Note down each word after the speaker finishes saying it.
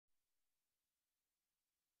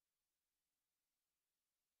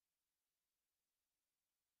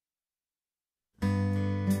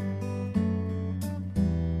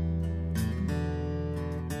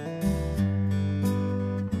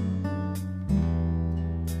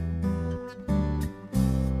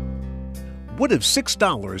What if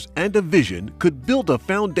 $6 and a vision could build a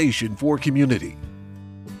foundation for a community?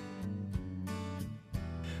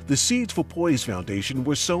 The seeds for POISE Foundation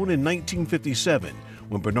were sown in 1957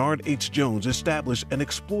 when Bernard H. Jones established an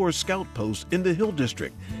Explorer Scout post in the Hill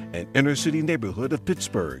District, an inner-city neighborhood of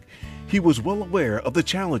Pittsburgh. He was well aware of the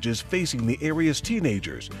challenges facing the area's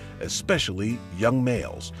teenagers, especially young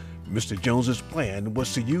males. Mr. Jones's plan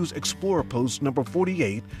was to use Explorer Post number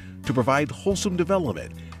 48 to provide wholesome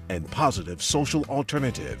development and positive social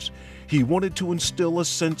alternatives. He wanted to instill a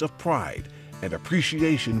sense of pride and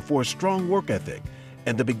appreciation for a strong work ethic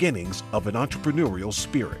and the beginnings of an entrepreneurial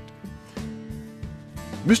spirit.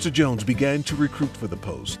 Mr. Jones began to recruit for the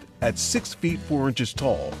post. At 6 feet 4 inches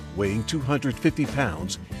tall, weighing 250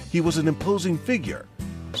 pounds, he was an imposing figure,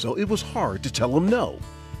 so it was hard to tell him no.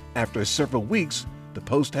 After several weeks, the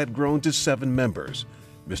post had grown to 7 members.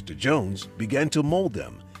 Mr. Jones began to mold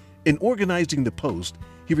them. In organizing the post,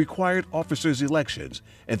 he required officers' elections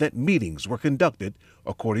and that meetings were conducted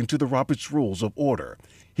according to the Roberts Rules of Order.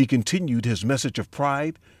 He continued his message of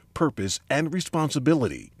pride, purpose, and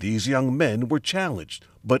responsibility. These young men were challenged,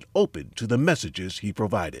 but open to the messages he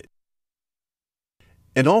provided.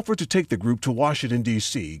 An offer to take the group to Washington,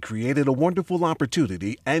 D.C. created a wonderful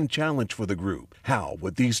opportunity and challenge for the group. How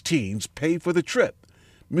would these teens pay for the trip?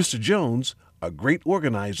 Mr. Jones, a great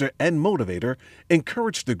organizer and motivator,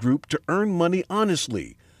 encouraged the group to earn money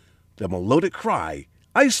honestly. The melodic cry,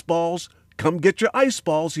 "Ice balls, come get your ice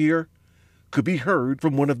balls here," could be heard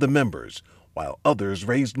from one of the members, while others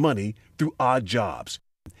raised money through odd jobs.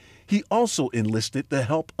 He also enlisted the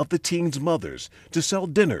help of the teens' mothers to sell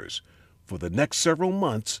dinners. For the next several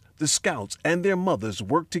months, the Scouts and their mothers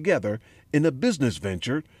worked together in a business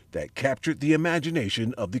venture that captured the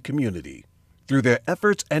imagination of the community. Through their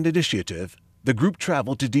efforts and initiative, the group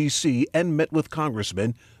traveled to D.C. and met with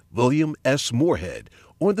Congressman William S. Moorhead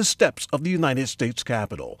on the steps of the United States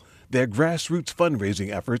Capitol. Their grassroots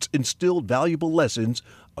fundraising efforts instilled valuable lessons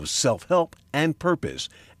of self-help and purpose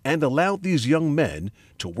and allowed these young men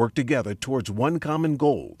to work together towards one common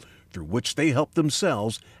goal, through which they helped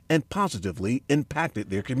themselves and positively impacted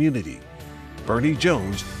their community. Bernie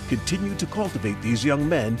Jones continued to cultivate these young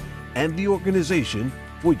men and the organization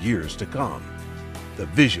for years to come. The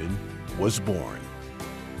vision was born.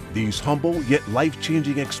 These humble yet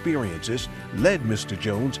life-changing experiences led Mr.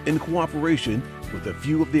 Jones, in cooperation with a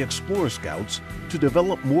few of the Explorer Scouts, to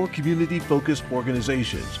develop more community-focused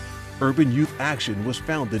organizations. Urban Youth Action was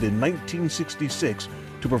founded in 1966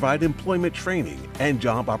 to provide employment training and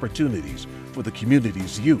job opportunities for the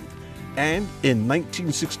community's youth. And in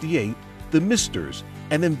 1968, the Misters,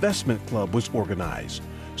 an investment club, was organized.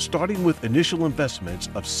 Starting with initial investments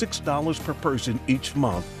of $6 per person each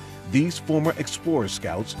month, these former Explorer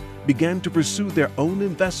Scouts began to pursue their own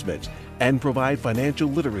investments and provide financial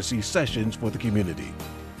literacy sessions for the community.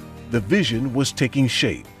 The vision was taking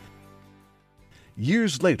shape.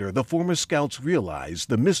 Years later, the former Scouts realized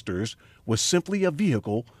the Misters was simply a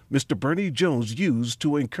vehicle Mr. Bernie Jones used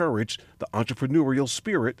to encourage the entrepreneurial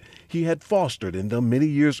spirit he had fostered in them many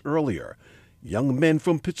years earlier. Young men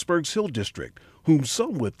from Pittsburgh's Hill District, whom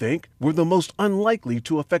some would think were the most unlikely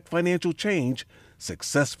to affect financial change,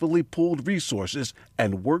 successfully pooled resources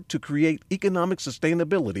and worked to create economic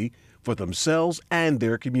sustainability for themselves and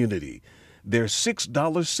their community. Their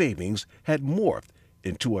 $6 savings had morphed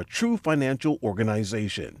into a true financial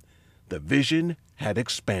organization. The vision had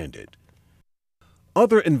expanded.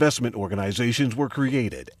 Other investment organizations were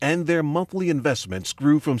created, and their monthly investments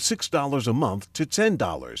grew from $6 a month to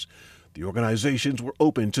 $10. The organizations were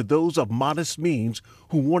open to those of modest means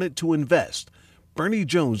who wanted to invest. Bernie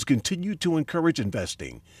Jones continued to encourage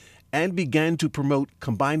investing and began to promote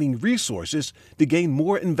combining resources to gain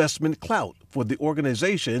more investment clout for the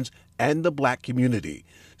organizations and the Black community.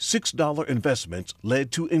 $6 investments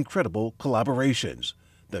led to incredible collaborations.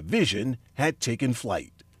 The vision had taken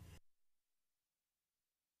flight.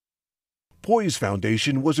 POISE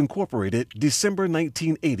Foundation was incorporated December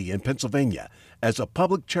 1980 in Pennsylvania as a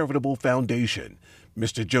public charitable foundation.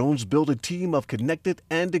 Mr. Jones built a team of connected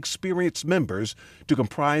and experienced members to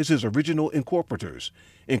comprise his original incorporators,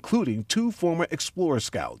 including 2 former Explorer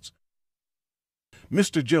Scouts.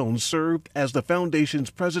 Mr. Jones served as the foundation's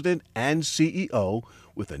president and CEO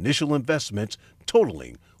with initial investments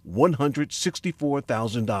totaling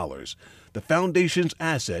 $164,000. The foundation's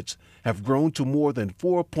assets have grown to more than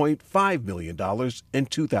 $4.5 million in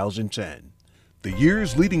 2010. The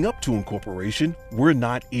years leading up to incorporation were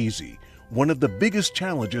not easy. One of the biggest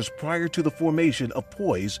challenges prior to the formation of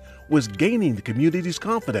POISE was gaining the community's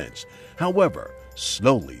confidence. However,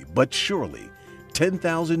 slowly but surely,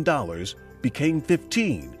 $10,000 became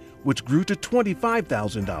 $15,000, which grew to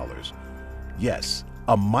 $25,000. Yes,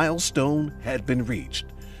 a milestone had been reached.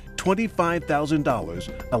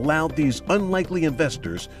 $25,000 allowed these unlikely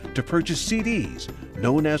investors to purchase CDs,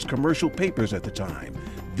 known as commercial papers at the time.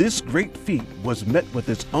 This great feat was met with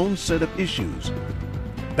its own set of issues.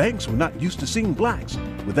 Banks were not used to seeing blacks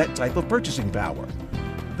with that type of purchasing power.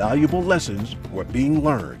 Valuable lessons were being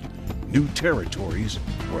learned. New territories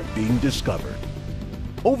were being discovered.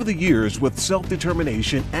 Over the years, with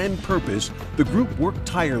self-determination and purpose, the group worked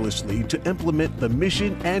tirelessly to implement the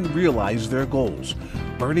mission and realize their goals.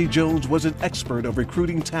 Bernie Jones was an expert of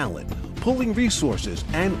recruiting talent, pulling resources,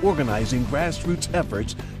 and organizing grassroots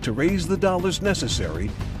efforts to raise the dollars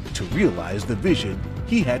necessary to realize the vision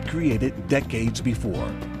he had created decades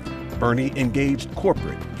before. Bernie engaged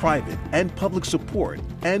corporate, private, and public support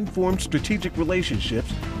and formed strategic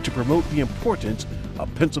relationships to promote the importance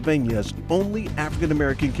of Pennsylvania's only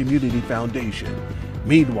African-American community foundation.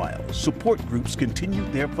 Meanwhile, support groups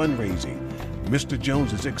continued their fundraising. Mr.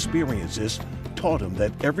 Jones's experiences taught him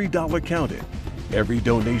that every dollar counted, every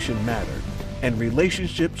donation mattered, and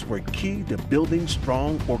relationships were key to building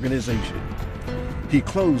strong organization. He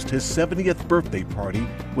closed his 70th birthday party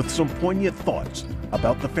with some poignant thoughts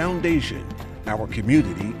about the foundation, our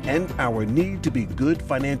community, and our need to be good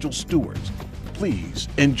financial stewards. Please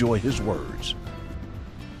enjoy his words.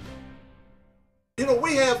 You know,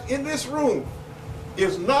 we have in this room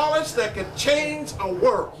is knowledge that can change a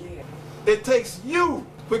world. It takes you,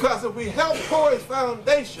 because if we help POISE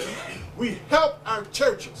Foundation, we help our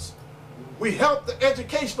churches. We help the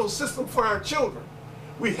educational system for our children.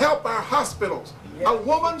 We help our hospitals. A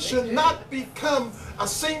woman should not become a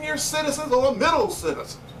senior citizen or a middle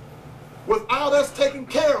citizen without us taking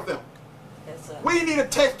care of them. We need to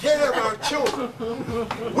take care of our children.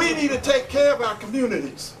 We need to take care of our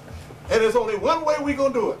communities. And there's only one way we're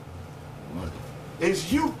going to do it.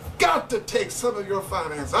 Is you got to take some of your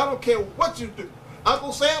finance. I don't care what you do.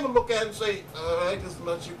 Uncle Sam will look at it and say, all right, this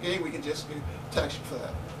much you gave, we can just tax you for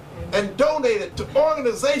that. And donate it to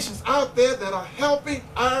organizations out there that are helping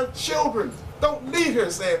our children. Don't leave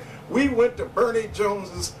here saying, we went to Bernie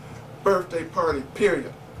Jones's birthday party,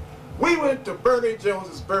 period. We went to Bernie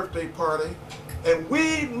Jones's birthday party, and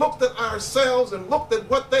we looked at ourselves and looked at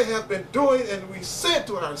what they have been doing, and we said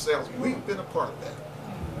to ourselves, we've been a part of that.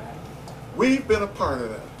 We've been a part of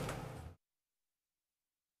that.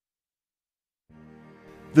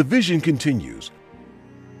 The vision continues.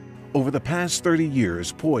 Over the past 30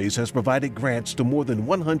 years, POISE has provided grants to more than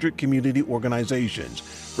 100 community organizations,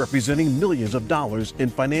 representing millions of dollars in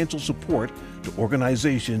financial support to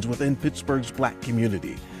organizations within Pittsburgh's Black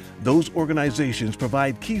community. Those organizations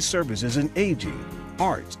provide key services in aging,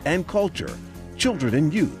 arts and culture, children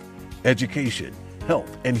and youth, education,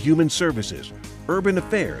 health and human services, urban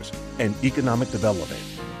affairs, and economic development.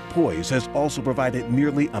 POISE has also provided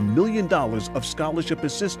nearly $1 million of scholarship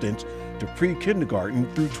assistance to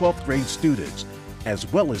pre-kindergarten through 12th grade students, as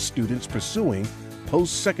well as students pursuing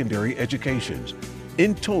post-secondary educations.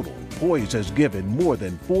 In total, POISE has given more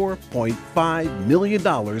than $4.5 million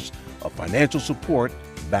of financial support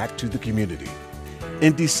back to the community.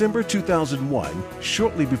 In December 2001,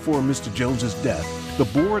 shortly before Mr. Jones's death, the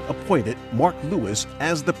board appointed Mark Lewis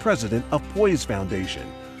as the president of POISE Foundation.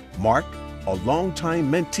 Mark, a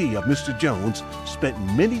longtime mentee of Mr. Jones, spent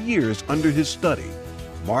many years under his study.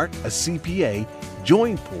 Mark, a CPA,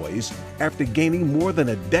 joined POISE after gaining more than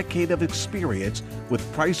a decade of experience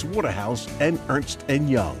with Price Waterhouse and Ernst &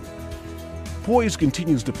 Young. POISE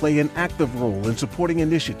continues to play an active role in supporting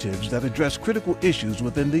initiatives that address critical issues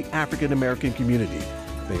within the African American community.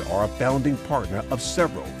 They are a founding partner of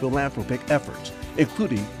several philanthropic efforts,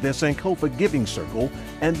 including the Sankofa Giving Circle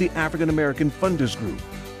and the African American Funders Group.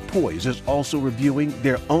 POISE is also reviewing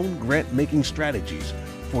their own grant-making strategies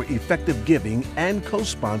for effective giving and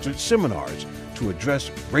co-sponsored seminars to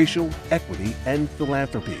address racial equity and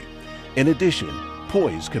philanthropy. In addition,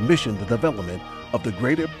 POISE commissioned the development of the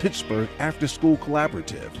Greater Pittsburgh After School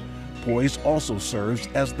Collaborative. POISE also serves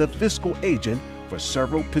as the fiscal agent for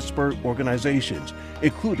several Pittsburgh organizations,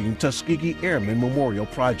 including Tuskegee Airmen Memorial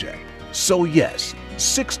Project. So yes,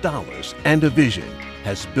 $6 and a vision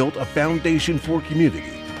has built a foundation for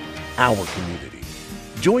community, our community.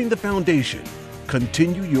 Join the foundation.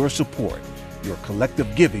 Continue your support. Your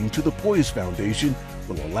collective giving to the POISE Foundation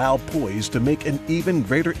will allow POISE to make an even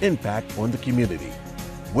greater impact on the community.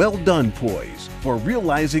 Well done, POISE, for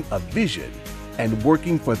realizing a vision and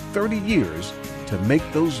working for 30 years to make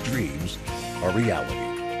those dreams a reality.